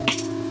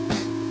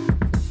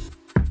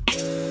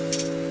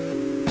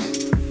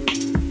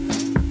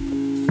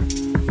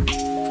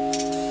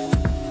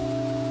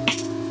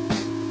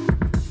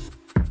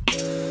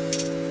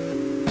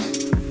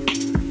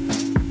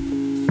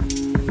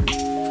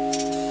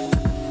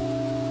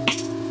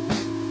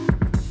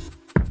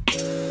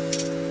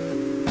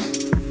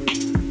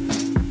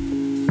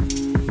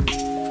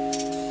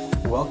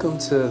welcome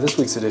to this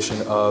week's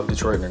edition of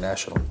Detroit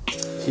International.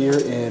 Here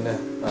in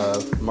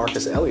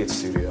Marcus Elliott's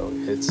studio,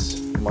 it's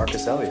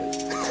Marcus Elliott.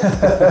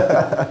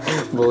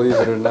 Believe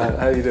it or not.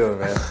 How you doing,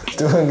 man?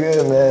 Doing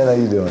good, man. How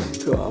you doing?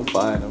 Oh, I'm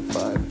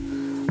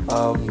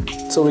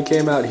fine. So we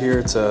came out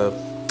here to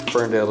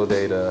Ferndale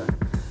today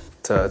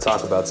to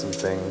talk about some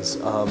things.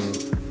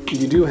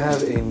 You do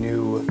have a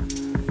new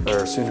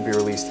or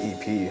soon-to-be-released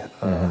EP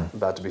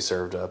about to be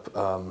served up.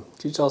 Can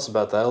you tell us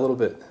about that a little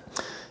bit?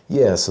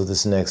 Yeah, so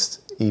this next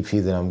EP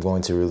that I'm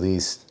going to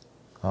release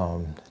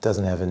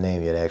doesn't have a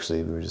name yet,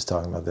 actually. We were just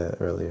talking about that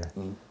earlier.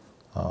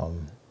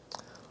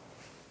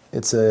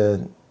 It's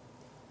a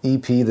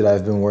EP that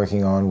I've been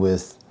working on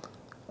with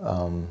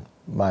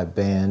my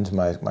band,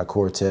 my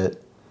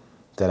quartet,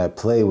 that I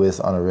play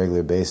with on a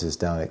regular basis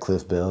down at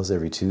Cliff Bell's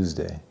every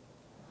Tuesday.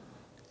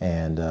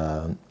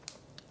 And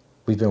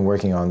we've been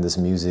working on this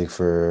music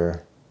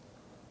for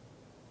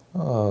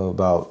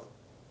about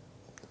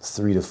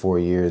 3 to 4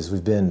 years.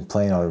 We've been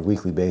playing on a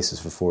weekly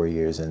basis for 4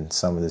 years, and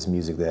some of this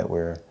music that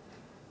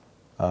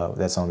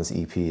that's on this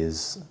EP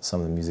is some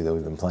of the music that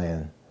we've been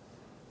playing.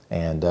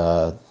 And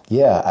I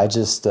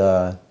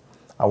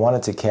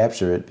wanted to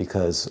capture it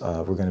because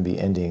we're going to be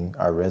ending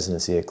our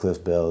residency at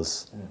Cliff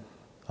Bell's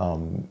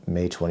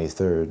May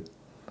 23rd.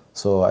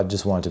 So I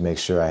just wanted to make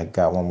sure I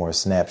got one more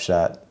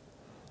snapshot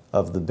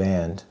of the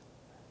band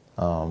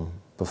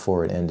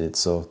before it ended.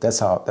 So that's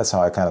how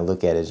I kind of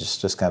look at it,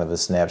 just kind of a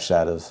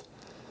snapshot of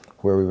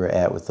where we were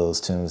at with those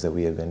tunes that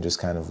we had been just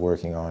kind of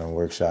working on and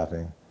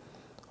workshopping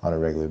on a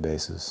regular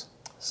basis.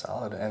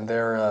 Solid. And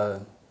they're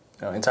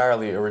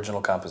entirely original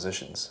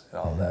compositions and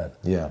all that.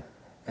 Yeah.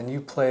 And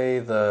you play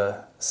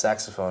the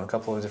saxophone, a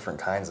couple of different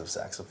kinds of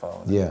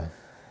saxophone. Yeah.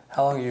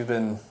 How long have you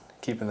been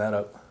keeping that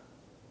up?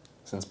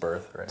 Since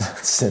birth, right?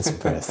 Since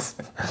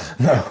birth.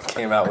 No.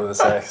 Came out with a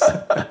sax.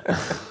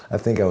 I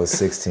think I was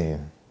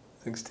 16.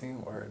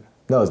 16? Word.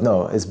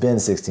 No, it's been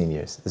 16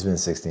 years. It's been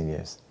 16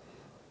 years.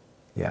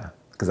 Yeah,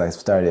 because I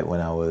started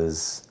when I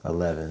was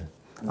 11.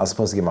 I was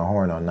supposed to get my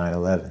horn on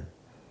 9/11.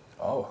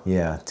 Oh.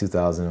 Yeah,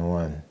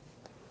 2001.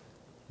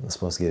 I was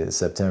supposed to get it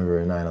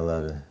September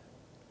 9/11.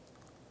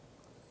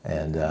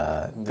 And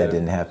that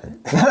didn't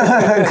happen.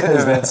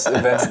 Events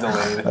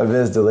delayed.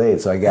 Events delayed,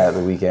 so I got it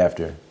the week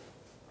after.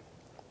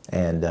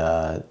 And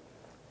the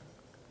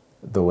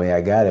way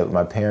I got it,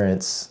 my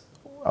parents,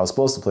 I was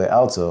supposed to play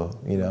alto,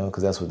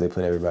 because that's what they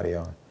put everybody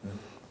on.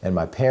 And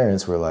my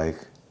parents were like,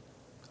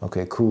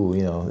 okay, cool,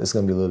 it's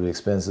going to be a little bit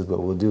expensive,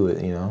 but we'll do it,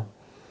 And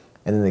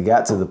then they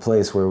got to the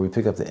place where we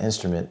pick up the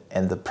instrument,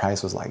 and the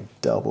price was like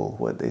double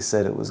what they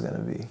said it was going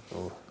to be.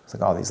 Ooh. It's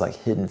like all these like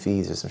hidden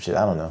fees or some shit,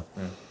 I don't know.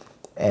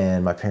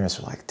 And my parents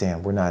were like,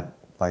 damn, we're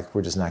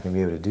just not going to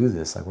be able to do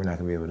this. Like, we're not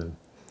going to be able to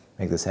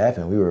make this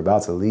happen. We were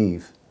about to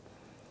leave.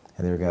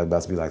 And they were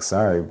about to be like,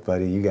 sorry,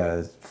 buddy, you got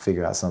to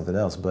figure out something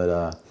else.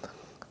 But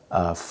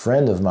a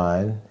friend of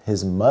mine,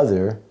 his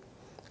mother,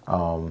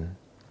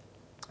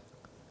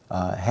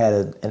 had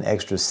an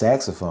extra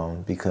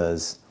saxophone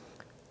because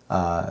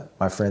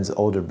my friend's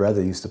older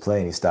brother used to play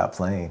and he stopped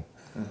playing.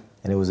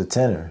 And it was a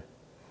tenor.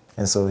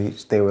 And so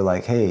they were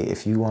like, hey,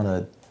 if you want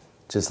to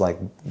just like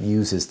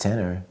use his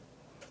tenor,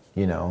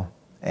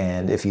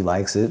 and if he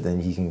likes it, then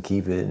he can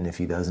keep it. And if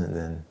he doesn't,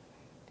 then,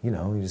 you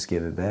just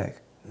give it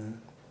back.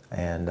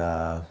 And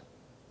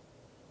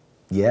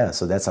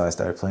so that's how I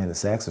started playing the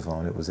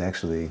saxophone. It was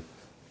actually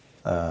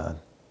a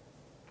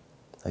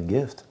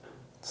gift.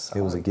 Solid.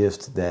 It was a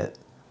gift that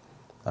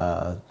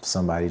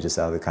somebody just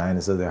out of the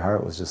kindness of their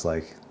heart was just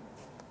like,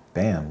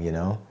 bam,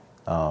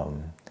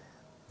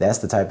 That's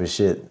the type of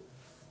shit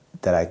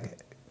that I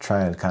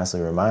try and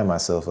constantly remind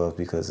myself of,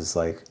 because it's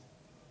like,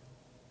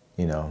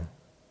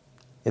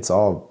 it's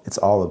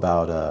all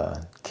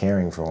about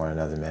caring for one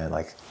another, man.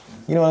 Like,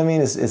 you know what I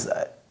mean? It's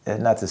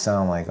not to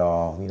sound like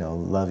all,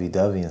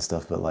 lovey-dovey and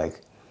stuff, but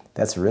like,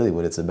 that's really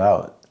what it's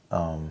about.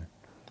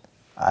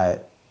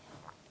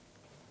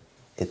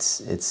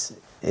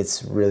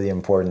 It's really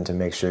important to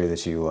make sure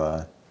that you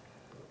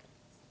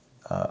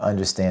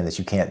understand that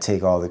you can't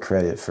take all the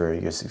credit for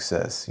your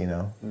success,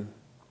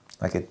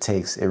 Like it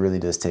really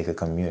does take a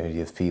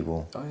community of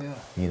people,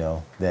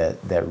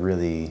 that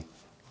really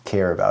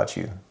care about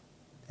you,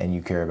 and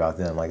you care about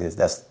them. Like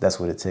that's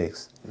what it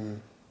takes.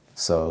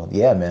 So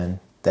yeah, man,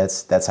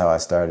 that's how I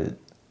started,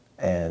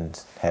 and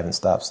haven't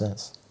stopped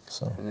since.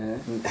 So.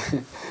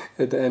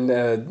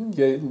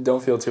 And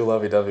don't feel too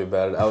lovey-dovey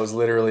about it. I was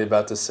literally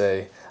about to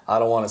say, I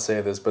don't want to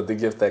say this, but the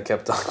gift that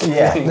kept on giving.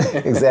 Yeah,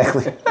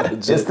 exactly.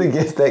 Just the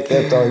gift that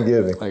kept on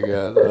giving. My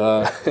God.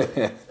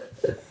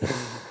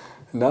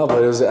 No,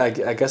 but it was.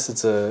 I guess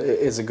it's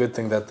a good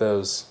thing that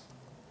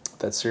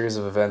that series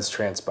of events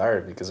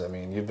transpired, because I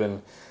mean, you've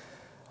been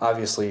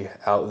obviously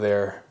out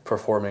there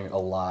performing a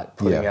lot,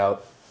 putting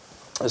out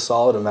a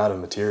solid amount of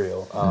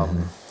material.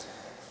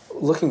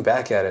 Looking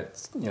back at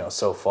it,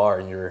 so far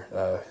in your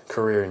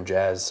career in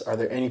jazz, are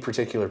there any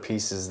particular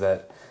pieces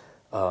that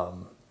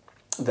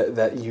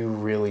you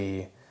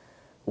really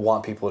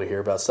want people to hear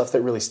about? Stuff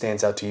that really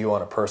stands out to you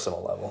on a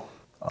personal level?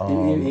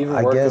 Even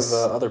I work guess,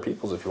 of other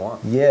people's if you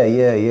want.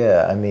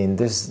 Yeah. I mean,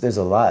 there's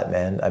a lot,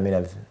 man. I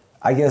mean,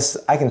 I guess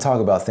I can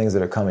talk about things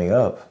that are coming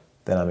up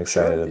that I'm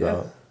excited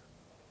about.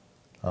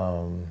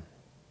 I'm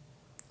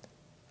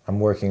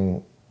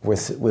working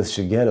with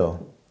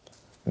Shigeto.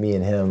 Me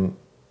and him,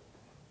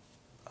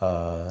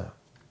 I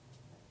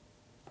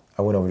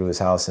went over to his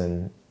house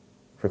and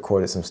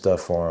recorded some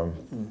stuff for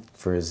him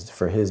for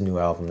his new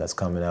album that's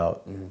coming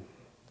out.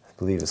 I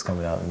believe it's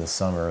coming out in the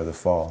summer or the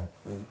fall.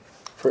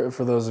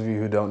 For those of you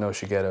who don't know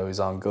Shigeto, he's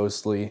on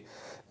Ghostly,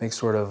 makes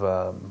sort of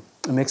a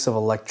mix of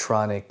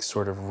electronic,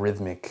 sort of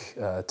rhythmic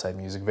type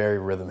music, very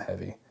rhythm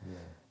heavy,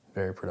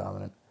 very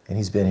predominant. And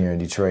he's been here in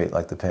Detroit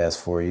like the past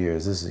 4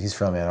 years. He's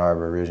from Ann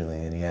Arbor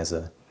originally, and he has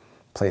a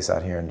place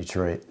out here in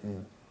Detroit.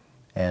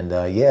 And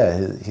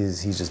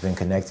he's just been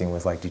connecting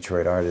with like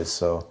Detroit artists.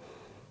 So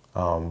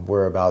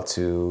we're about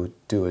to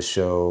do a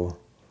show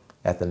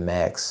at the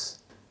Max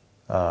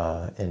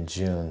in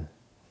June.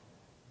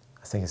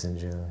 I think it's in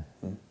June.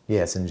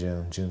 Yeah, it's in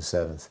June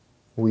 7th.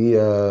 We,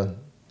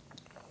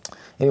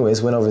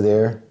 anyways, went over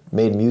there,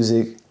 made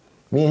music.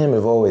 Me and him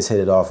have always hit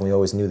it off, and we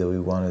always knew that we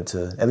wanted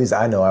to, at least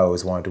I know I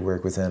always wanted to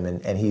work with him,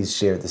 and he's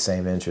shared the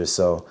same interests.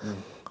 So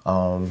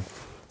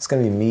it's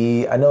going to be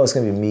me. I know it's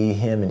going to be me,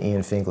 him, and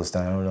Ian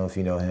Finkelstein. I don't know if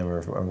you know him or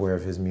are aware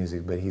of his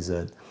music, but he's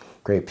a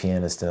great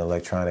pianist and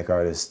electronic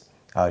artist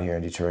out here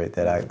in Detroit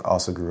that I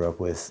also grew up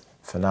with.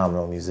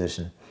 Phenomenal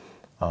musician.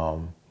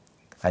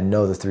 I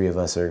know the three of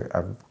us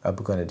are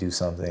going to do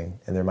something,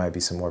 and there might be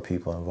some more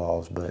people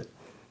involved, but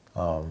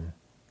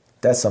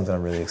that's something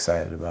I'm really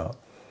excited about.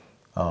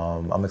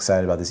 I'm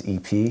excited about this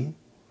EP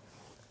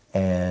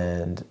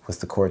and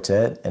with the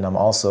quartet, and I'm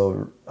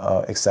also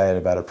excited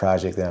about a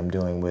project that I'm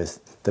doing with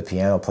the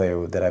piano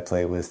player that I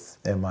play with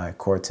in my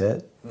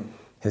quartet.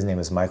 His name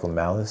is Michael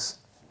Malice,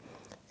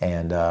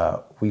 and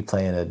we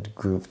play in a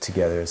group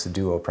together. It's a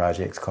duo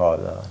project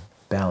called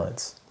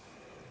Balance,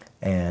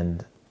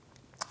 and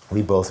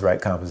we both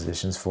write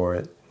compositions for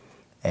it,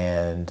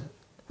 and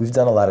we've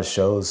done a lot of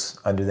shows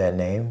under that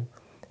name,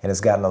 and it's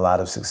gotten a lot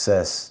of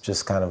success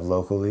just kind of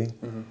locally.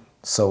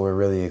 So we're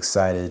really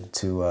excited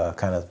to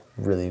kind of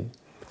really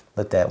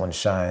let that one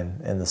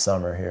shine in the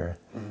summer here.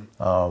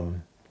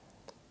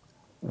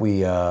 We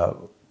have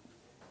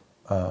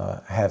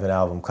an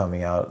album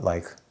coming out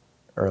like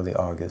early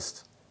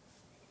August.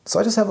 So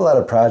I just have a lot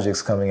of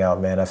projects coming out,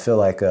 man. I feel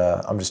like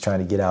I'm just trying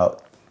to get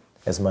out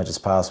as much as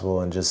possible,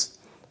 and just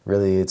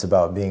really it's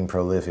about being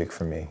prolific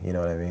for me. You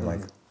know what I mean?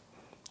 Like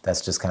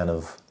that's just kind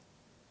of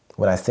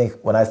when I think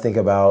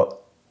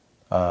about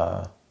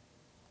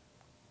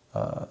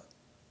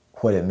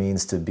what it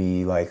means to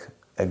be like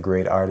a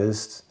great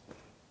artist.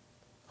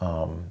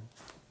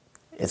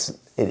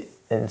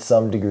 In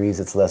some degrees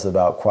it's less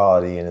about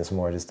quality and it's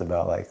more just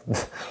about like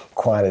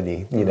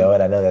quantity, you know.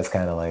 And I know that's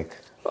kind of like.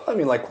 Well, I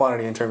mean, like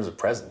quantity in terms of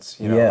presence.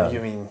 You know, Yeah.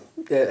 You mean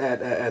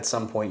at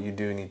some point you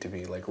do need to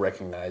be like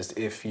recognized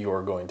if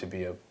you're going to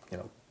be a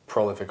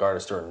prolific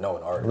artist or a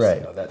known artist. Right.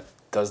 You know, that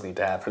does need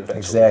to happen eventually.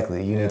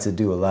 Exactly. You need to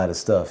do a lot of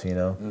stuff, you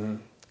know.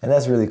 And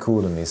that's really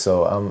cool to me.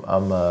 So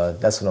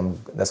that's what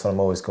I'm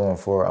always going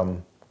for.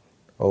 I'm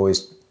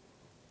always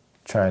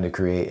trying to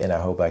create, and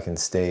I hope I can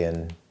stay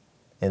in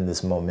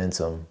this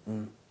momentum.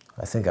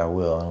 I think I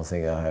will. I don't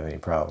think I'll have any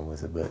problem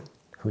with it, but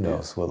who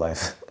knows what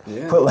life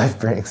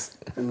brings.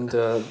 And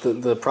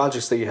the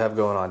projects that you have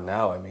going on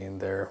now, I mean,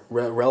 they're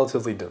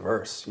relatively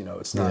diverse. You know,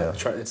 it's not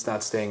it's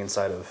not staying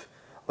inside of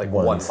like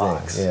one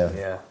box.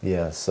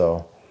 Yeah.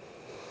 So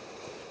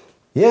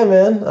yeah,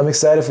 man, I'm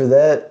excited for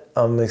that.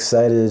 I'm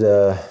excited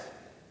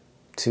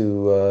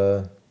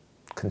to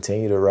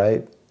continue to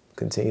write,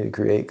 continue to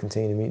create,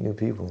 continue to meet new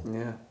people.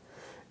 Yeah.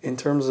 In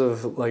terms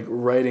of like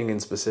writing in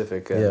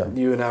specific,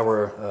 you and I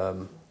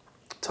were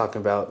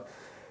talking about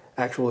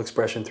actual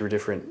expression through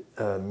different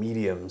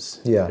mediums,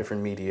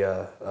 different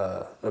media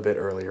a bit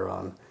earlier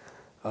on.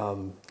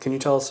 Can you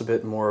tell us a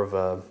bit more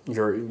of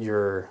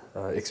your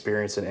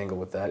experience and angle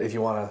with that, if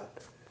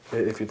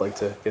you'd like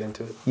to get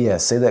into it? Yeah,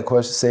 say that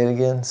question. Say it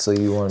again. So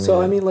you want me?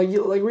 So I mean, like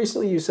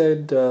recently you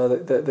said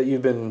that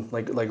you've been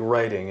like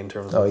writing in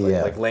terms of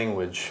like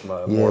language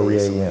more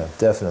recently. Yeah,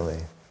 definitely.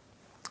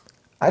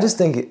 I just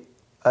think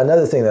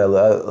another thing that I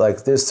love,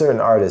 like there's certain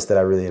artists that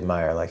I really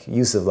admire. Like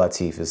Yusuf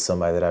Lateef is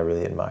somebody that I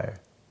really admire.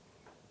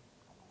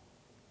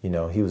 You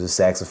know, he was a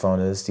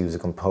saxophonist. He was a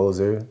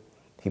composer.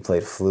 He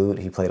played flute.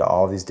 He played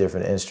all these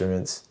different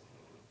instruments.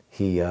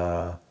 He.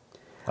 I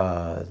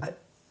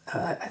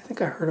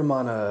think I heard him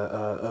on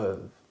a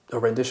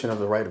rendition of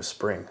The Rite of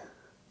Spring.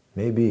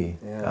 Maybe.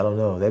 Yeah. I don't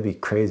know. That'd be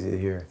crazy to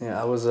hear.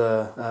 Yeah, I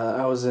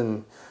was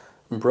in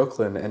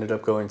Brooklyn, ended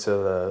up going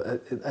to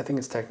I think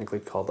it's technically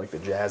called like the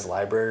Jazz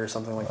Library or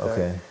something like that.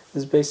 Okay.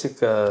 This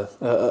basic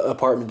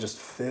apartment just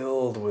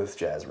filled with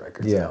jazz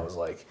records. Yeah. And I was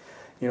like,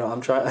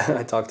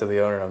 I talked to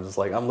the owner and I'm just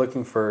like, I'm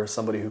looking for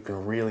somebody who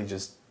can really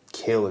just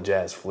kill a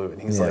jazz flute.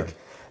 And he's like,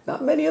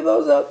 not many of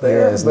those out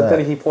there. But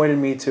then he pointed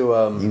me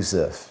to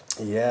Yusuf.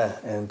 Yeah,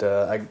 and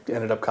I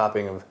ended up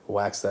copying a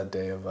wax that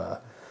day of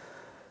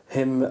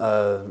him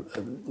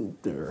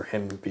or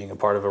him being a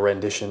part of a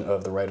rendition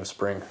of The Rite of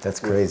Spring. That's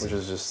crazy. Which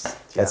is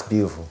just that's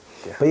beautiful.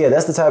 Yeah. But yeah,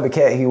 that's the type of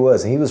cat he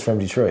was, and he was from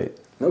Detroit.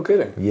 No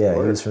kidding. Yeah,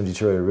 he was from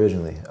Detroit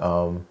originally.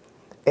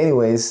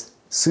 Anyways,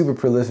 super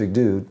prolific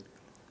dude,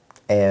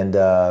 and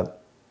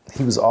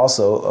he was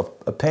also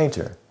a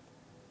painter.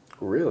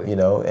 Really? You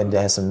know, and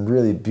has some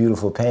really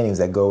beautiful paintings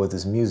that go with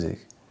his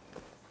music.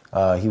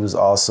 He was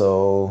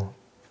also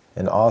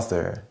an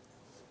author,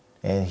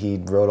 and he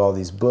wrote all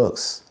these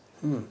books.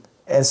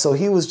 And so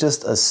he was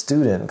just a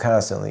student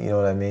constantly, you know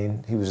what I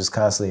mean? He was just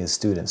constantly a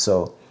student.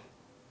 So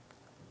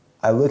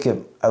I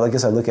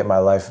guess I look at my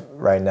life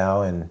right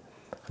now, and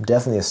I'm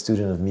definitely a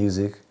student of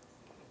music,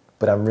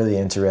 but I'm really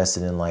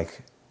interested in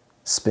like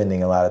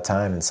spending a lot of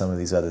time in some of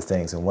these other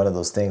things. And one of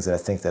those things that I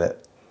think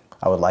that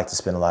I would like to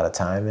spend a lot of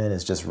time in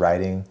is just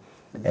writing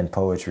and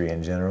poetry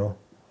in general.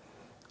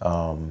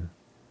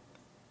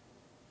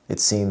 It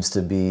seems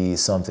to be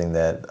something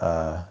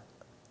that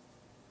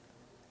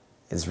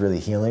is really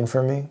healing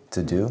for me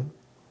to do.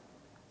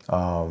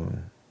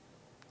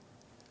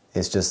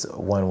 It's just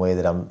one way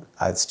that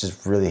it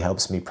just really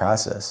helps me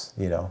process,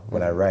 you know,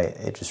 when I write.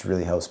 It just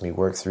really helps me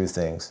work through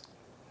things.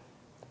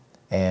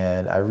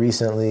 And I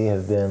recently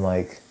have been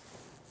like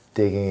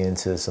digging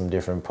into some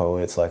different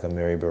poets like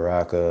Amiri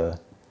Baraka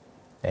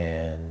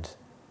and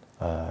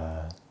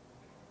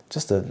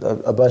just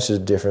a bunch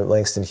of different,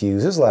 Langston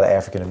Hughes. There's a lot of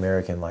African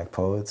American like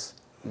poets.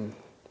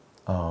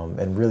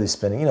 And really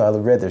spending, you know, I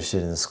read their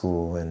shit in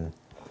school, and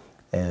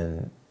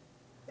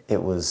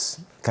it was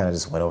kind of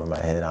just went over my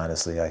head,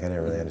 honestly. Like I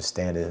didn't really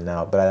understand it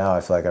now, but now I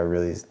feel like it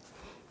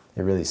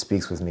really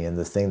speaks with me. And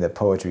the thing that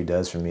poetry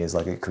does for me is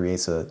like it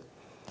creates a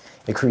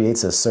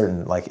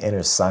certain like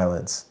inner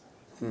silence,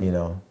 you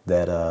know,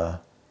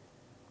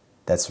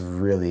 that's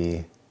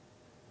really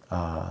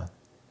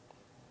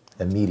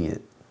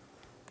immediate,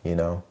 you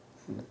know.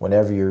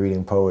 Whenever you're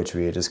reading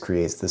poetry, it just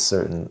creates this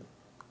certain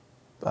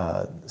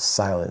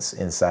silence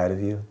inside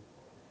of you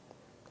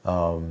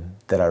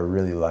that I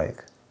really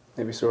like.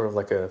 Maybe sort of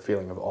like a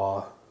feeling of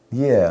awe.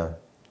 Yeah,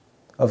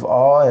 of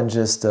awe and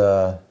just,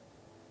 I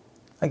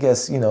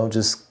guess, you know,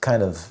 just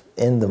kind of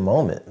in the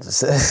moment,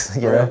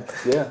 you know?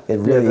 Yeah. It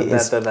really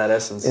is. That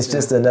essence. It's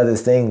just another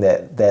thing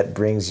that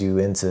brings you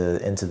into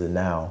the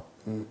now.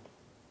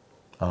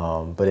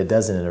 But it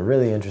does it in a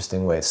really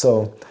interesting way.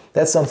 So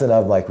that's something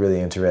I'm like really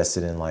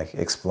interested in, like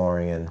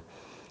exploring. And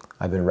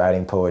I've been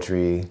writing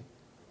poetry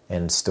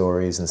and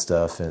stories and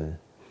stuff, and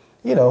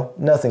you know,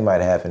 nothing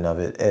might happen of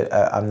it.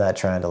 I'm not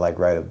trying to like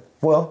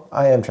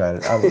I am trying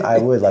to, I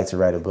would like to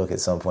write a book at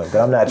some point, but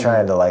I'm not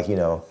trying to like, you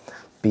know,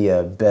 be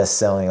a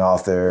best-selling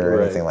author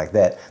or anything like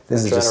that.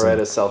 This is trying just to write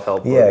a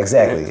self-help book. Yeah,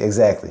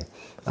 exactly.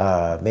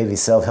 Maybe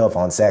self-help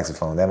on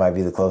saxophone. That might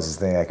be the closest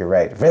thing I could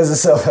write. If it's a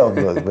self-help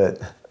book, but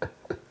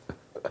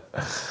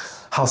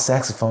How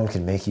Saxophone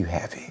Can Make You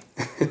Happy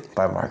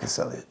by Marcus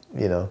Elliott,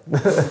 you know?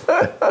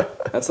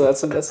 That's a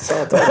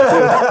solid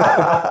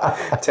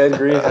title, too. Ted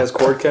Green has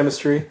chord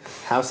chemistry.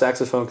 How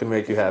Saxophone Can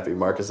Make You Happy,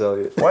 Marcus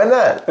Elliott. Why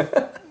not?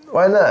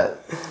 Why not?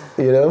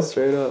 You know?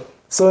 Straight up.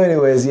 So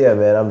anyways, yeah,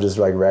 man, I'm just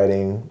like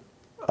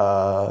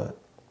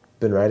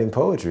been writing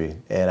poetry.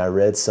 And I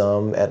read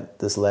some at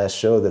this last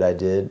show that I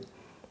did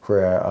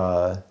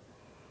where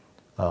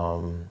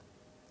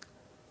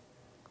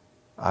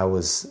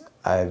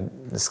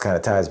this kind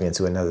of ties me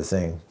into another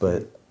thing,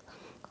 but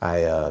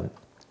I'm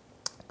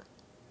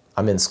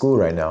in school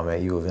right now. I'm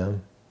at U of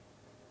M.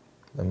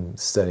 I'm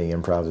studying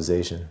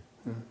improvisation.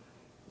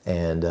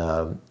 And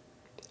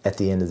at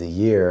the end of the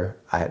year,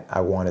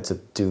 I wanted to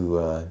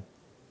do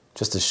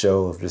just a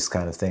show of just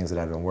kind of things that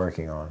I've been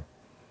working on.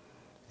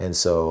 And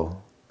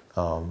so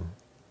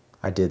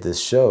I did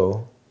this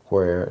show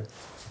where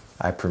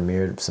I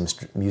premiered some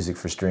music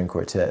for string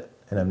quartet,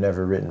 and I've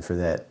never written for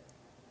that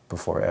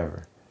before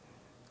ever.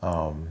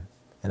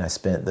 And I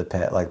spent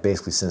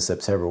basically since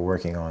September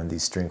working on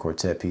these string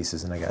quartet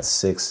pieces, and I got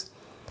 6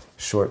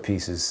 short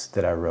pieces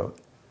that I wrote.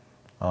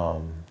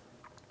 And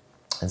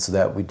so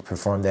that we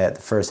performed that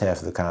the first half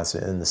of the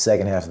concert. And the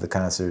second half of the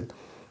concert,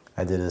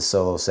 I did a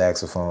solo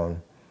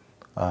saxophone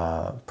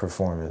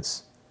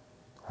performance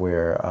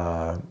where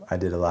I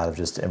did a lot of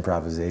just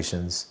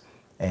improvisations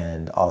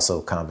and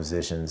also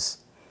compositions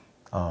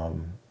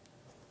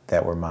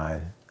that were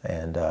mine.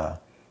 And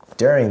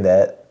during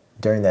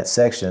that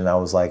section, I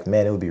was like,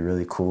 man, it would be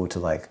really cool to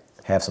like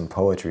have some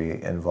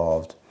poetry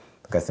involved.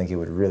 Like I think it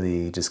would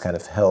really just kind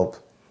of help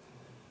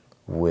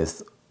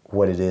with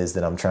what it is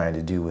that I'm trying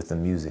to do with the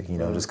music, you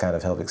know, just kind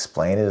of help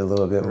explain it a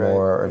little bit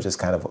more, or just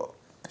kind of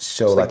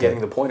show just like getting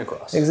the point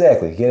across.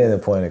 Exactly, getting the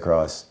point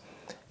across.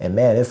 And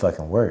man, it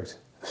fucking worked.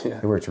 Yeah.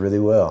 It worked really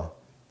well.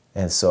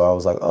 And so I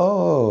was like,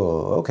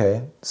 oh,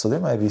 okay, so there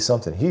might be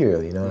something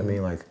here, you know what I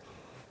mean? Like,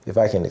 if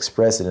I can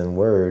express it in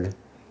word,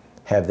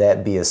 have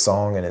that be a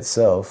song in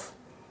itself,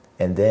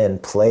 and then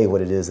play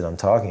what it is that I'm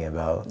talking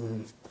about,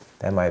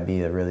 that might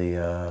be a really,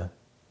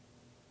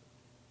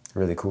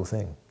 really cool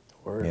thing,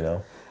 you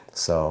know?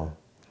 So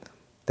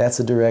that's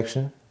a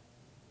direction.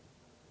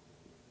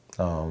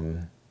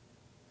 I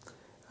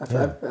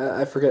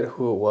forget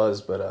who it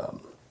was, but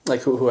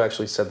like who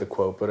actually said the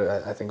quote, but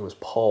I think it was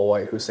Paul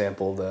White who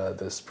sampled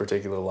this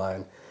particular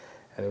line,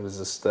 and it was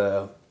just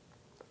a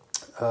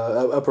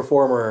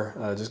performer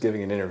just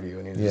giving an interview,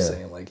 and he was just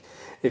saying, like,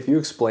 if you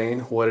explain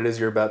what it is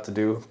you're about to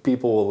do,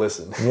 people will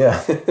listen.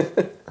 Yeah.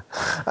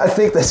 I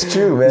think that's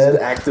true, man.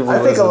 Actively I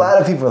think listen. a lot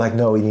of people are like,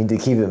 no, we need to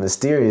keep it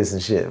mysterious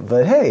and shit.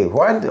 But hey,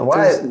 why?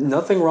 There's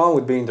nothing wrong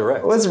with being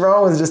direct. What's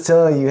wrong with just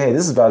telling you, hey,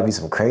 this is about to be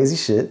some crazy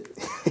shit.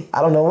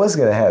 I don't know what's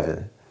going to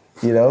happen.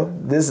 You know,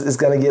 this is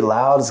going to get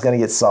loud. It's going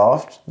to get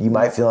soft. You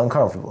might feel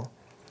uncomfortable.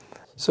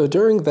 So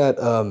during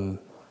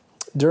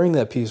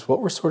that piece,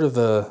 what were sort of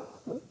the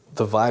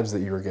vibes that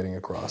you were getting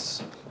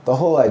across? The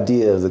whole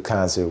idea of the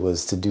concert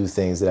was to do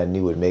things that I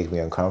knew would make me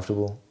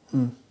uncomfortable.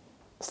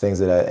 Things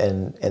that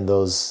and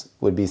those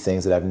would be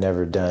things that I've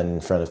never done in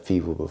front of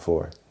people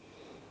before.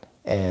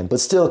 But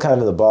still kind of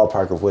in the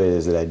ballpark of what it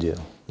is that I do,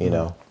 you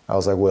know. I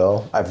was like,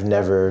 well, I've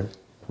never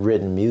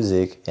written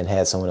music and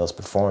had someone else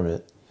perform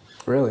it.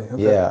 Really?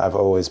 Okay. Yeah, I've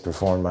always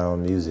performed my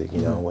own music,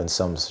 you know, in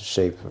some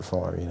shape or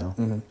form, you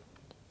know.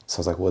 So I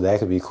was like, well, that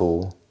could be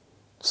cool.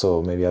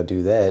 So maybe I'll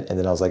do that. And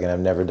then I was like, and I've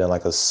never done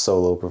like a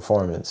solo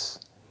performance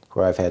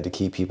where I've had to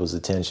keep people's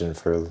attention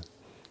for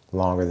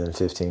longer than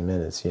 15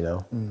 minutes, you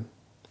know.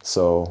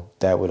 So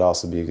that would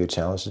also be a good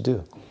challenge to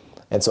do.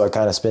 And so I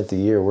kind of spent the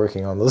year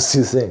working on those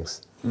two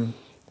things,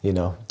 you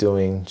know,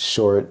 doing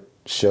short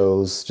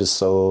shows, just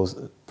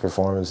solo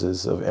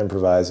performances of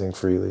improvising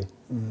freely,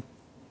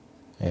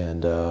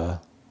 and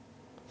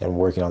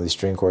working on these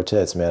string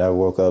quartets. Man, I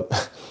woke up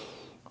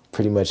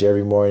pretty much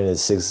every morning at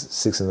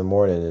 6 in the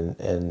morning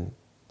and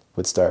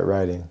would start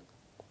writing.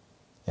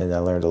 And I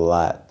learned a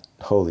lot.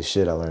 Holy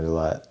shit, I learned a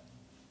lot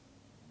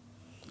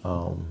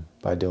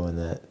by doing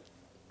that.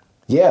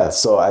 Yeah,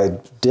 so I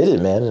did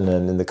it, man,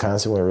 and the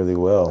concert went really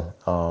well.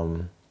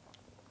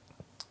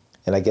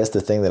 And I guess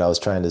the thing that I was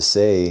trying to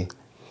say,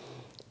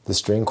 the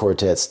string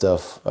quartet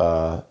stuff,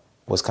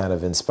 was kind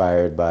of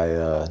inspired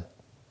by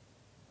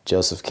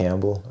Joseph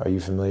Campbell. Are you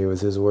familiar with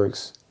his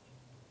works?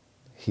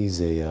 He's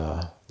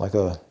a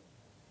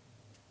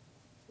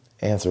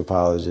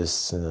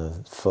anthropologist and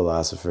a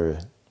philosopher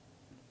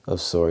of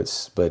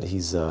sorts, but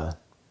he's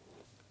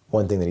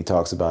one thing that he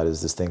talks about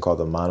is this thing called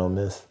the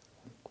monomyth.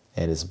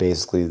 And it's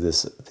basically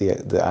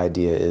the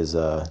idea is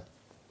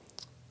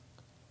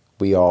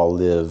we all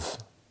live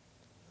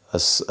a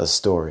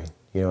story,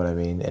 you know what I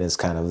mean? And it's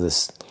kind of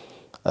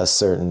a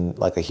certain,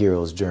 like a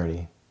hero's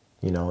journey,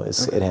 you know,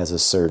 it has a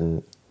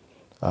certain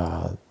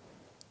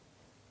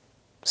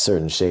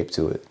shape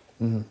to it.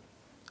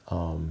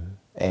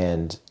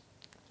 And,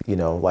 you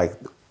know, like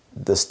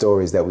the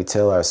stories that we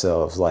tell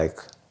ourselves, like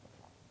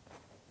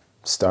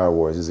Star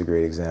Wars is a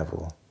great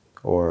example,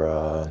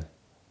 or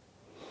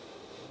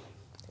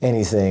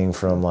anything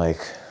from like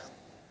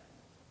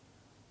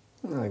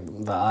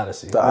the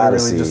Odyssey. The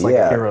Odyssey, really just like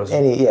yeah. heroes.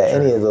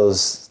 Any of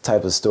those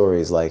type of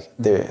stories, like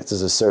there's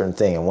a certain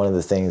thing, and one of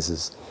the things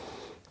is,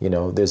 you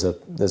know, there's a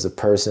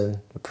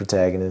person, a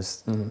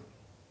protagonist.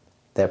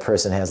 That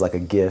person has like a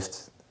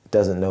gift,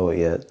 doesn't know it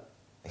yet.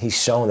 He's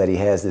shown that he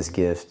has this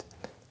gift,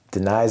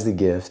 denies the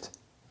gift.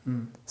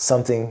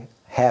 Something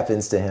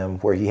happens to him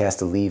where he has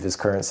to leave his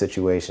current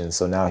situation.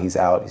 So now he's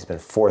out. He's been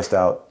forced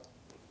out,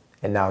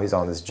 and now he's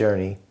on this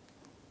journey.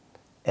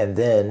 And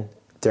then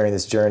during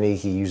this journey,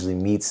 he usually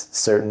meets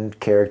certain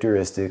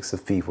characteristics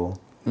of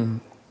people.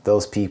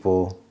 Those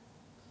people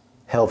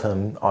help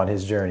him on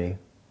his journey.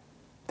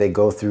 They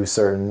go through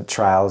certain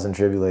trials and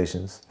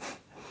tribulations.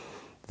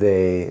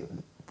 They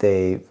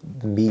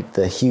meet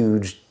the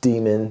huge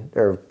demon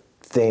or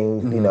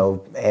thing, you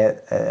know,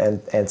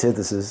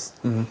 antithesis.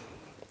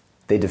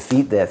 They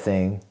defeat that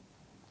thing,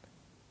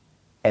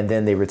 and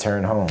then they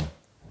return home.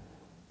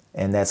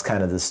 And that's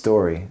kind of the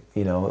story,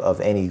 you know, of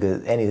any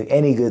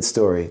good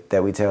story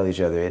that we tell each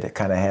other. It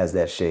kind of has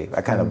that shape.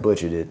 I kind of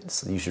butchered it,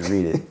 so you should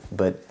read it.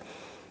 But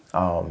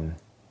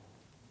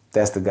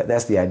that's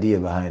the idea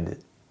behind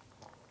it.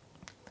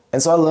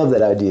 And so I love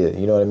that idea.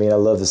 You know what I mean? I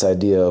love this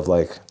idea of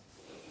like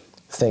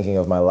thinking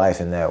of my life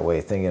in that way,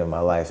 thinking of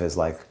my life as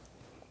like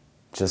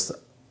just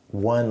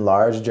one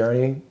large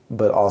journey,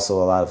 but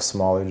also a lot of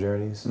smaller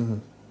journeys.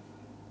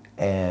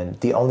 And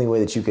the only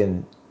way that you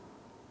can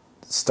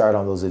start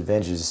on those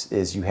adventures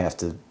is you have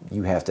to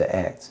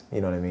act. You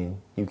know what I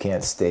mean? You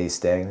can't stay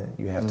stagnant.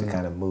 You have to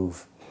kind of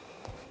move.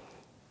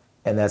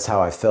 And that's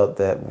how I felt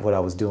that what I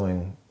was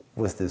doing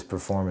with this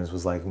performance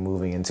was like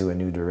moving into a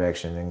new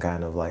direction and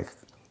kind of like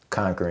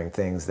conquering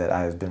things that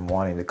I've been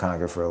wanting to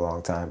conquer for a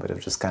long time, but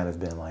have just kind of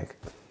been like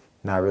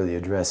not really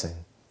addressing.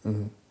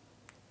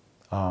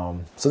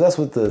 So that's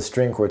what the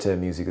string quartet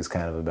music is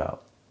kind of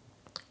about.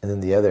 And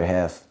then the other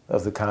half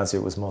of the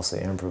concert was mostly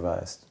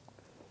improvised.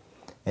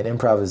 And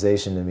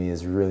improvisation to me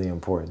is really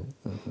important.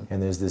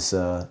 And there's this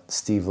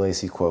Steve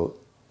Lacy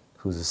quote,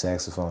 who's a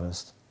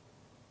saxophonist.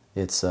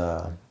 It's,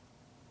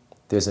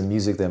 there's a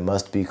music that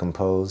must be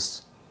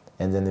composed,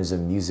 and then there's a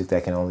music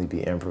that can only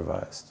be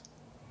improvised.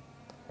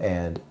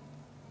 And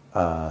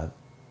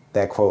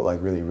that quote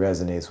like really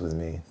resonates with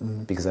me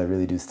because I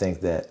really do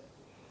think that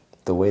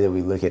the way that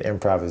we look at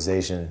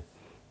improvisation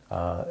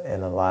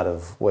in a lot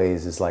of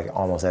ways is like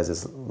almost as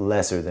it's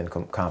lesser than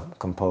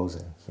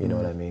composing. You know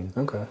what I mean?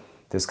 Okay.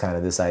 There's kind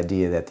of this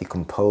idea that the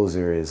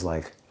composer is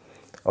like,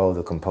 oh,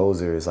 the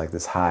composer is like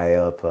this high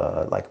up,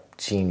 like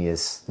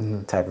genius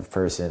type of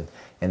person,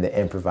 and the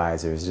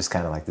improviser is just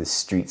kind of like this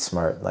street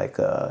smart, like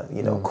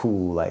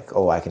cool, like,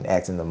 oh, I can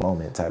act in the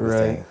moment type of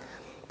thing.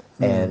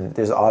 And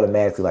there's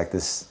automatically like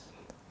this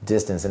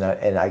distance, and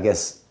I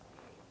guess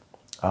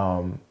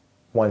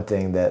one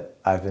thing that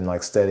I've been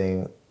like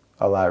studying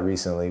a lot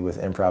recently with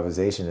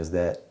improvisation is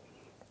that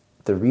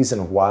the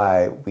reason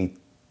why we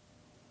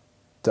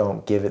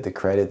don't give it the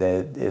credit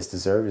that it is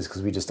deserved is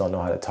because we just don't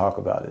know how to talk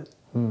about it.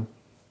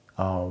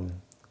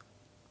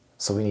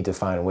 So we need to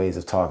find ways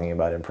of talking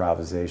about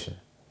improvisation.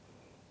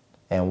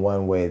 And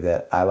one way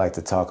that I like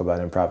to talk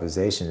about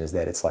improvisation is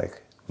that it's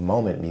like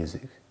moment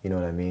music. You know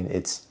what I mean?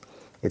 It's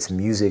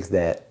music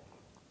that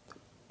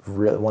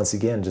really, once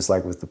again, just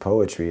like with the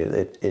poetry,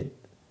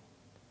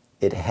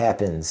 it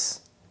happens,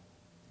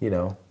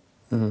 and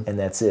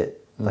that's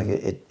it. Like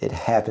it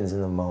happens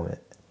in the moment,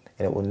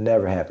 and it will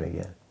never happen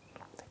again.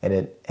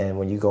 And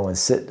when you go and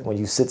when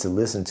you sit to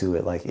listen to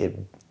it, like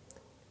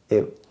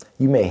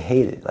you may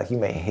hate it. Like you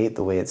may hate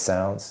the way it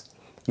sounds.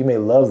 You may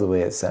love the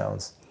way it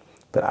sounds.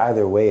 But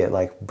either way, it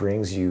like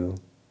brings you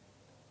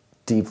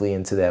deeply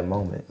into that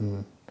moment.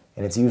 And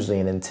it's usually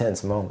an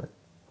intense moment,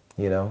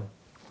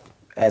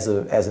 As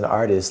an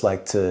artist,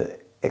 like to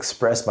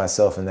express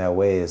myself in that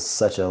way is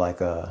such a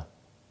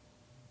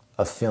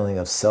feeling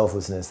of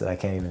selflessness that I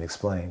can't even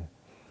explain.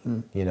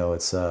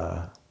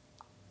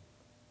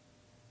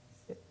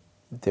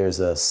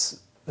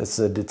 It's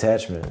a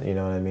detachment, you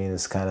know what I mean?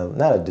 It's kind of,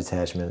 not a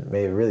detachment,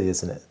 maybe it really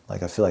isn't it.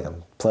 Like I feel like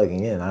I'm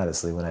plugging in,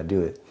 honestly, when I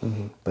do it.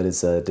 But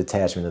it's a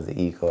detachment of the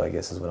ego, I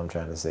guess is what I'm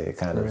trying to say. It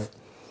kind of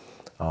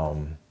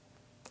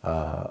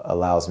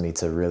allows me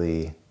to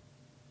really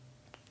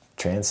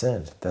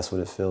transcend. That's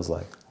what it feels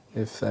like.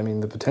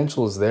 The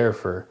potential is there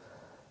for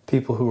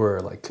people who are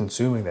like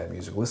consuming that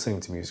music, listening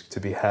to music, to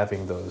be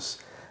having those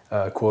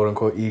quote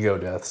unquote ego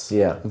deaths.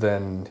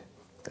 Then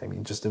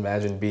just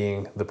imagine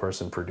being the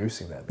person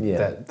producing that,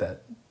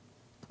 that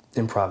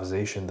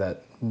improvisation,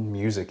 that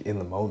music in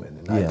the moment.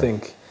 And I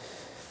think,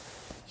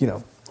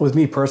 with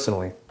me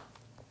personally,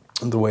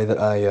 the way that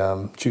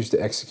I choose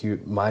to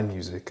execute my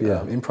music,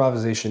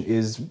 improvisation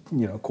is,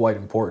 quite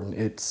important.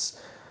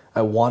 It's,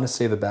 I want to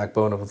say, the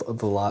backbone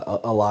of a lot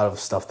of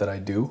stuff that I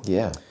do.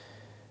 Yeah.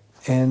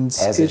 And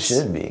as it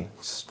should be.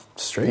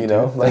 Straight,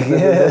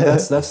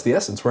 that's the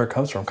essence, where it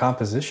comes from.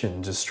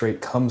 Composition just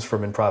straight comes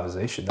from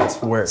improvisation.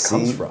 That's where it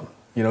comes from.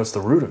 It's the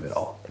root of it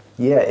all.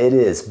 Yeah, it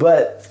is.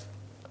 But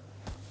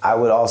I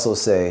would also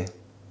say,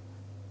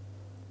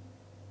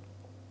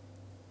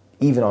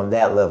 even on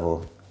that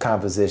level,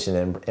 composition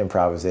and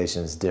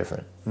improvisation is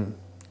different.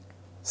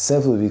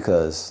 Simply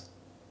because,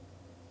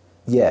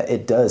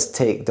 it does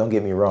take, don't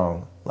get me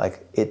wrong,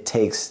 like it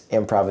takes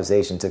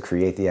improvisation to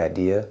create the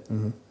idea.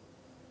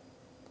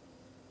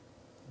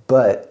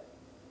 But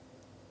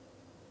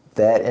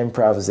that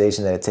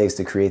improvisation that it takes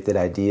to create that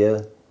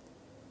idea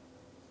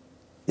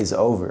is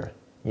over.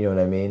 You know what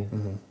I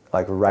mean?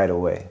 Like right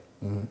away.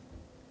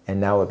 And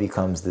now it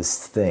becomes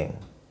this thing.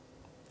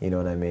 You know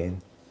what I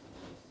mean?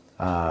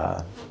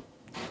 And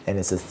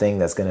it's a thing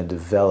that's going to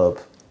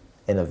develop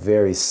in a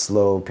very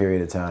slow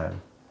period of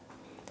time.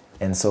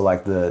 And so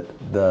like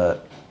the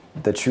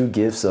true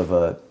gifts of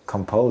a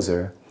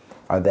composer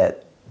are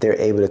that they're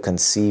able to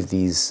conceive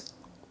these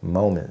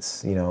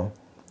moments,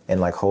 and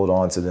like hold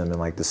on to them and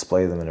like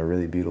display them in a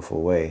really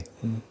beautiful way.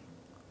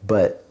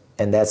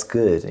 And that's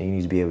good, and you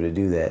need to be able to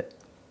do that.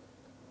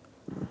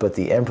 But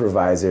the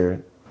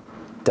improviser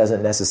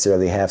doesn't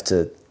necessarily have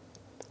to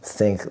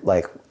think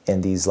like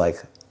in these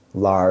like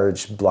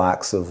large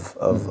blocks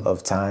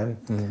of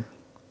time.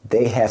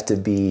 They have to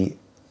be,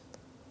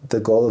 the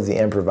goal of the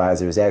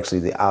improviser is actually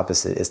the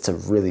opposite, is to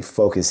really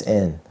focus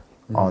in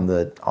on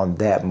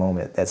that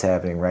moment that's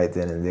happening right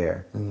then and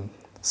there.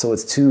 So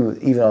it's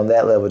even on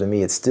that level, to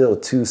me, it's still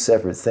two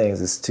separate things.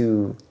 It's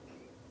two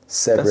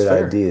separate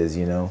ideas,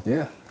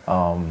 Yeah.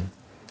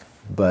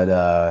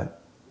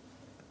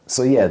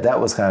 So that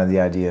was kind of the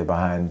idea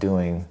behind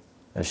doing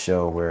a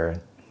show where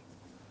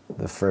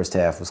the first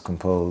half was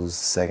composed,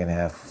 second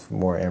half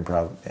more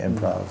improv.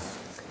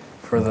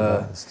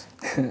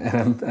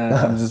 And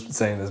I'm just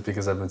saying this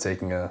because I've been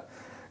taking a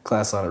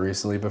class on it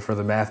recently, but for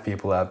the math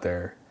people out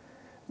there,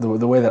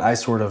 the way that I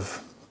sort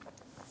of,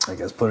 I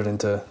guess, put it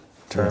into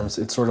terms,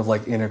 it's sort of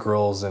like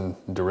integrals and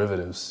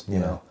derivatives,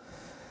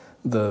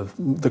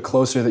 the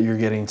closer that you're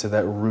getting to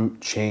that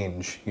root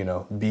change,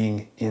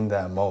 being in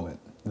that moment,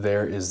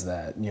 there is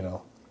that,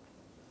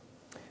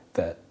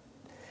 that,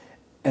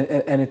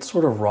 and it's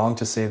sort of wrong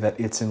to say that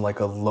it's in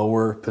like a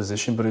lower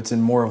position, but it's in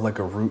more of like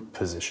a root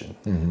position,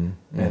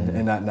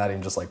 and not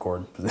even just like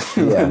chord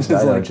position. Yeah,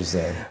 I know what you're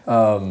saying.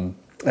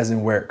 As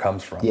in where it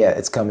comes from. Yeah,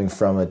 it's coming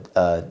from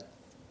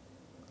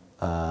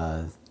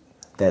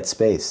that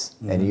space,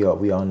 and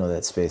we all know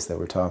that space that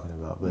we're talking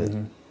about, but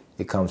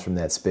it comes from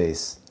that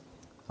space.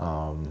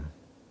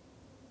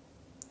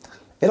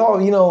 It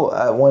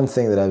all, one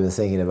thing that I've been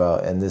thinking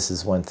about, and this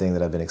is one thing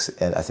that I've been,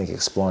 I think,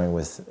 exploring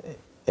with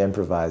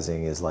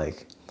improvising is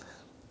like,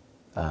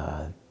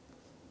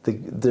 the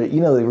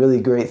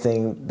really great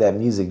thing that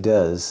music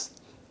does.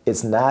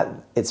 It's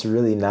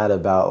really not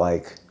about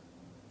like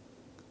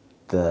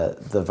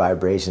the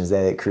vibrations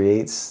that it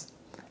creates.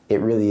 It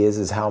really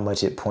is how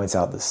much it points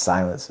out the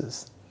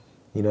silences.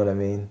 You know what I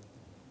mean?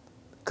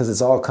 Because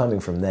it's all coming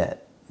from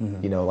that.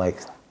 Mm-hmm. Like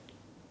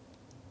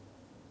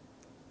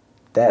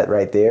that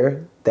right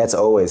there, that's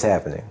always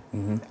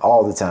happening,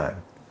 all the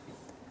time.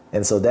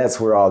 And so that's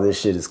where all this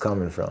shit is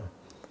coming from.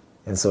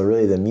 And so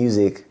really the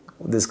music,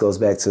 this goes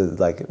back to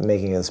like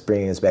bringing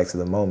us back to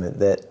the moment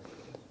that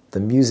the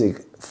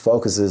music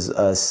focuses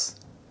us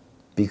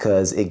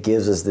because it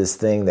gives us this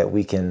thing that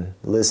we can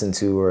listen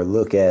to or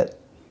look at.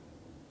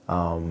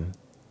 And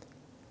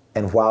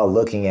while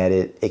looking at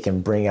it, it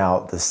can bring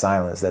out the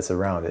silence that's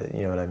around it.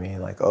 You know what I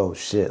mean? Like, oh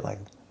shit, like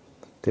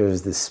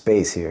there's this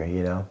space here,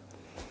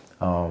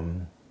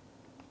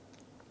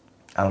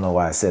 I don't know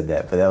why I said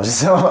that, but that was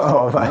just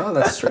No,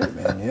 that's straight,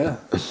 man. Yeah.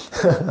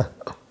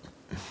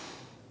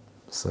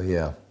 So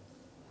yeah.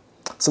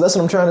 So that's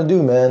what I'm trying to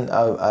do, man.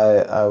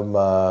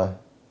 I'm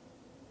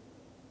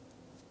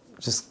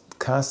just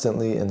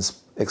constantly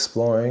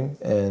exploring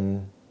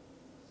and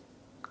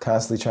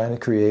constantly trying to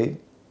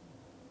create,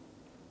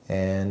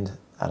 and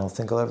I don't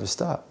think I'll ever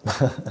stop.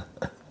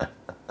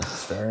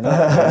 Fair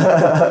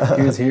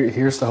enough.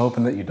 Here's to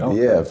hoping that you don't.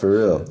 Yeah, for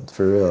real.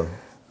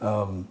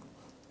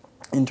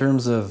 In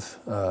terms of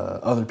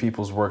other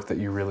people's work that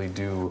you really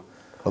do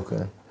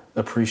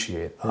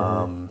appreciate,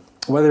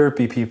 whether it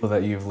be people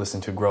that you've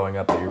listened to growing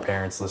up that your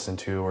parents listened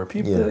to, or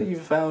people that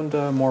you've found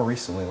more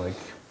recently, like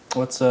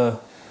what's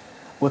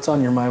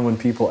on your mind when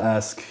people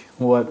ask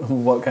what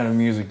kind of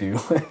music do you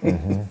like?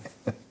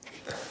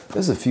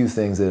 There's a few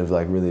things that have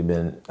like really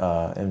been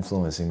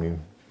influencing me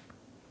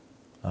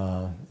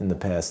in the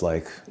past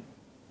like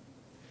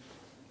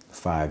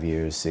 5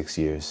 years, 6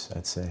 years,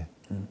 I'd say.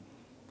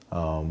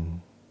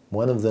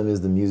 One of them is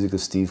the music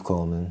of Steve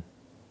Coleman,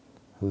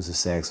 who's a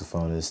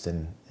saxophonist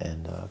and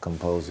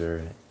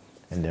composer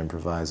and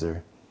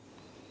improviser.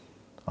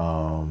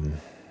 I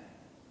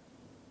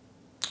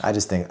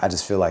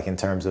just feel like in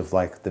terms of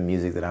like the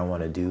music that I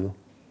want to do,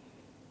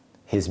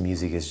 his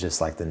music is just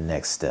like the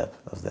next step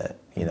of that.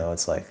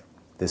 It's like,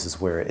 this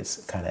is where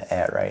it's kind of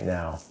at right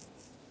now.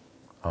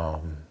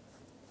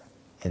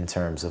 In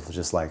terms of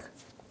just like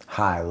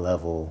high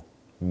level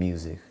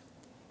music.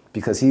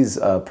 Because he's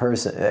a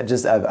person,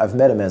 I've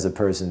met him as a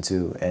person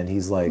too, and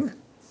he's like...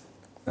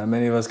 Not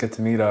many of us get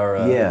to meet our...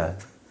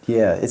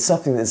 Yeah, it's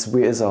something that's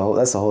weird. That's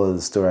a whole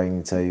other story I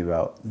can tell you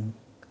about.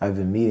 I've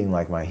been meeting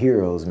like my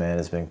heroes, man.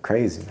 It's been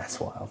crazy. That's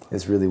wild.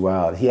 It's really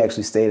wild. He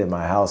actually stayed at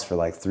my house for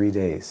like 3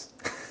 days.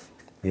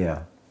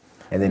 Yeah.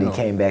 And then he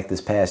came back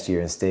this past year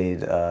and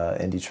stayed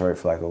in Detroit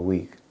for like a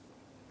week.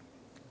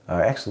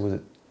 Actually,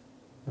 it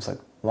was like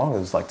longer.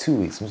 It was like 2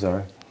 weeks. I'm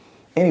sorry.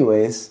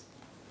 Anyways,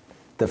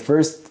 the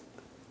first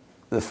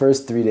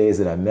 3 days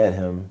that I met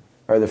him,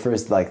 or the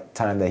first like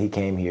time that he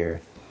came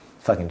here,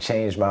 fucking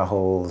changed my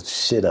whole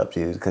shit up,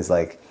 dude. Because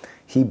like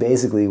he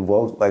basically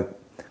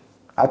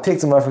I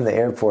picked him up from the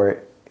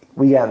airport.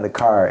 We got in the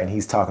car and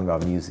he's talking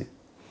about music.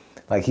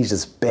 Like he's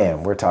just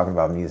bam, we're talking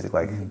about music.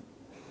 Like,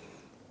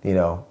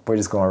 we're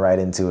just going right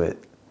into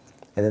it.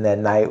 And then that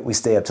night we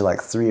stay up to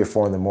like 3 or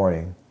 4 in the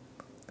morning.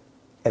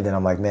 And then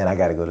I'm like, man, I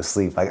gotta go to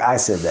sleep. Like I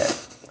said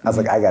that. I was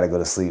like, I gotta go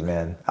to sleep,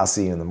 man. I'll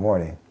see you in the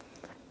morning.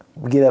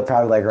 We get up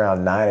probably like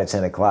around 9 or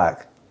 10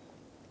 o'clock.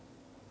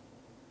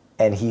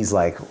 And he's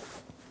like,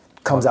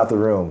 comes out the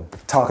room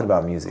talking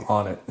about music.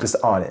 On it. Just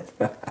on it.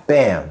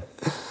 Bam.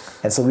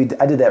 And so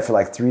I did that for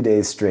like 3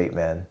 days straight,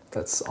 man.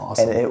 That's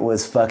awesome. And it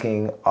was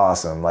fucking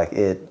awesome. Like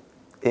it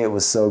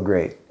was so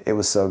great. It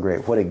was so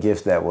great. What a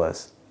gift that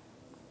was.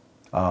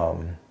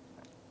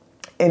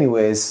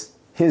 Anyways,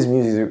 his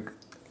music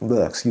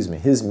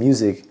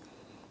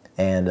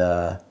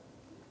and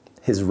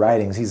his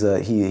writings, he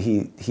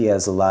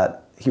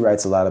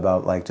writes a lot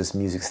about like just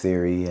music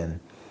theory and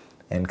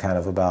kind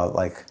of about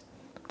like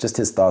just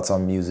his thoughts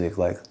on music,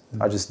 like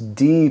are just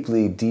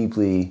deeply,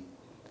 deeply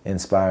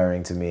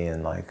inspiring to me,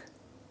 and like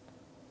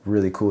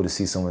really cool to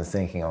see someone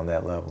thinking on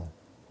that level.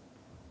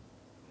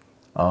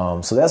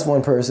 So that's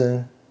one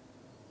person.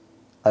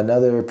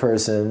 Another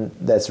person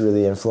that's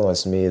really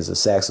influenced me is a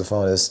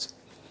saxophonist,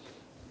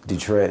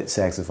 Detroit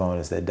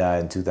saxophonist that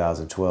died in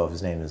 2012.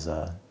 His name is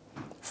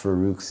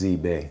Farouk Z.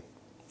 Bey.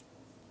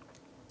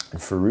 And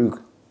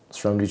Farouk is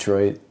from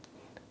Detroit,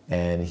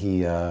 and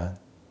he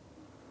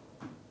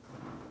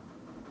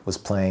was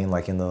playing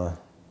like in the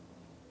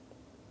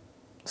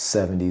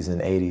 70s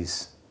and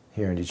 80s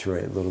here in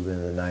Detroit, a little bit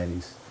in the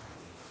 90s.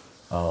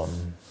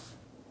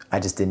 I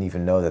just didn't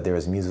even know that there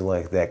was music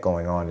like that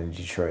going on in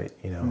Detroit,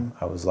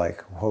 I was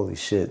like, holy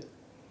shit,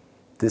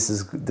 this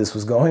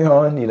was going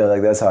on,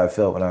 like that's how I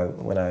felt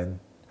when I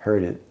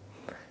heard it.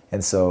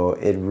 And so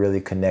it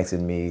really connected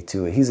me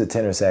to it. He's a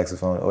tenor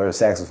saxophone, or a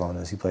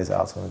saxophonist. He plays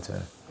alto and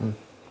tenor.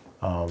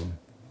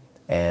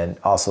 And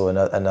also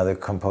another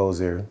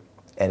composer,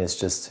 and it's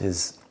just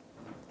his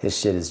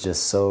shit is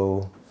just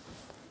so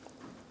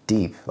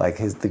deep. Like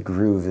the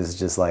groove is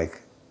just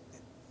like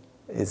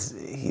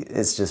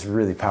it's just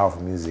really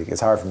powerful music.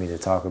 It's hard for me to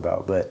talk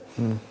about, but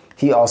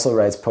he also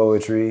writes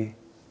poetry.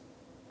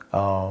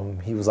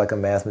 He was like a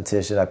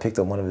mathematician. I picked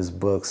up one of his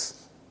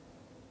books.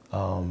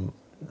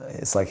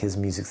 It's like his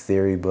music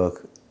theory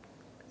book,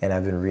 and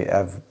I've been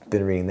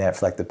reading that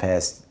for like the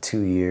past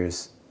 2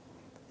 years,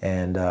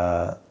 and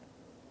that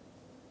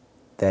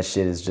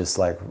shit has just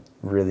like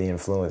really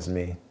influenced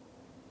me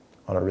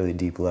on a really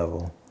deep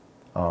level.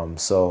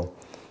 So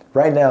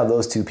right now,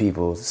 those two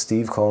people,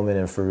 Steve Coleman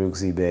and Farouk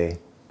Zibay,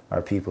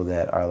 are people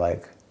that are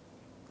like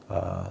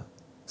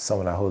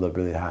someone I hold up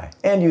really high.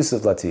 And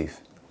Yusuf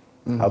Lateef.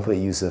 I'll put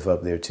Yusuf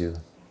up there too.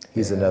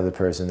 He's another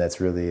person that's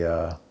really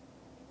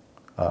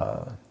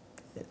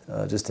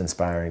just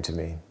inspiring to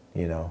me,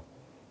 you know.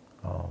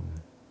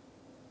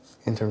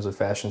 In terms of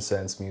fashion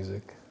sense,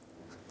 music.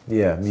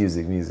 Yeah,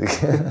 music.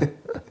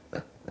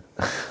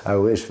 I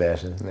wish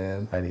fashion.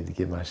 Man. I need to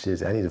get my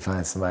shit. I need to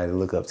find somebody to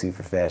look up to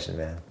for fashion,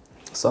 man.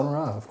 Sun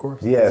Ra, of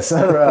course. Yeah,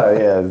 Sun Ra,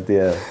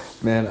 yeah.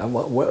 Man,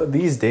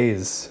 these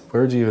days,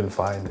 where do you even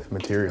find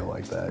material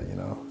like that, you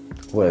know?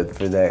 What,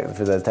 for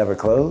that type of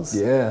clothes?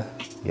 Yeah.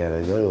 Yeah,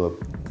 they go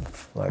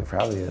to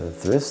probably a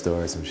thrift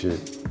store or some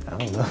shit. I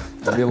don't know.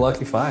 That'd be a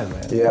lucky find,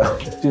 man. Yeah.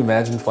 Could you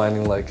imagine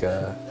finding like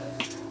a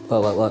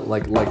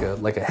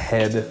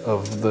head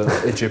of the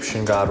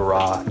Egyptian god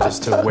Ra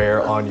just to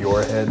wear on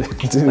your head,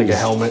 Dude. like a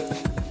helmet?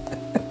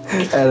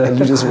 And then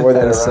you just wore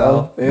that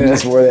around. Yeah. You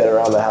just wore that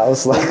around the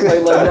house, like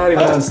not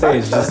even on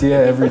stage, just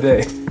every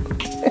day.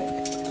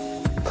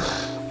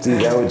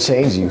 Dude, that would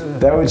change you.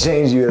 That would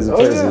change you as a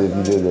person if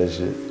you did that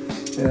shit.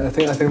 Yeah, I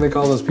think they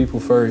call those people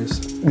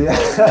furries. Yeah.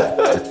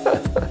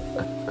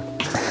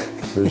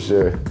 For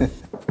sure.